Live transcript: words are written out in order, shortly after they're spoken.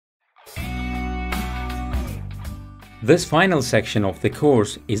This final section of the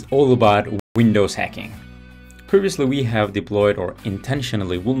course is all about Windows hacking. Previously, we have deployed or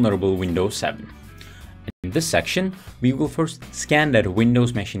intentionally vulnerable Windows 7. In this section, we will first scan that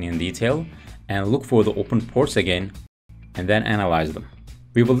Windows machine in detail and look for the open ports again, and then analyze them.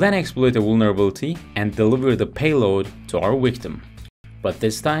 We will then exploit a vulnerability and deliver the payload to our victim. But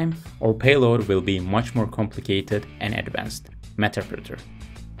this time, our payload will be much more complicated and advanced: Meterpreter.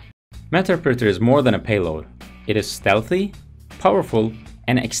 Meterpreter is more than a payload. It is stealthy, powerful,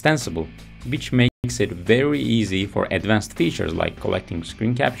 and extensible, which makes it very easy for advanced features like collecting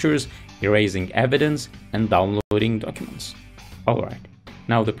screen captures, erasing evidence, and downloading documents. Alright,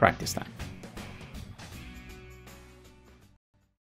 now the practice time.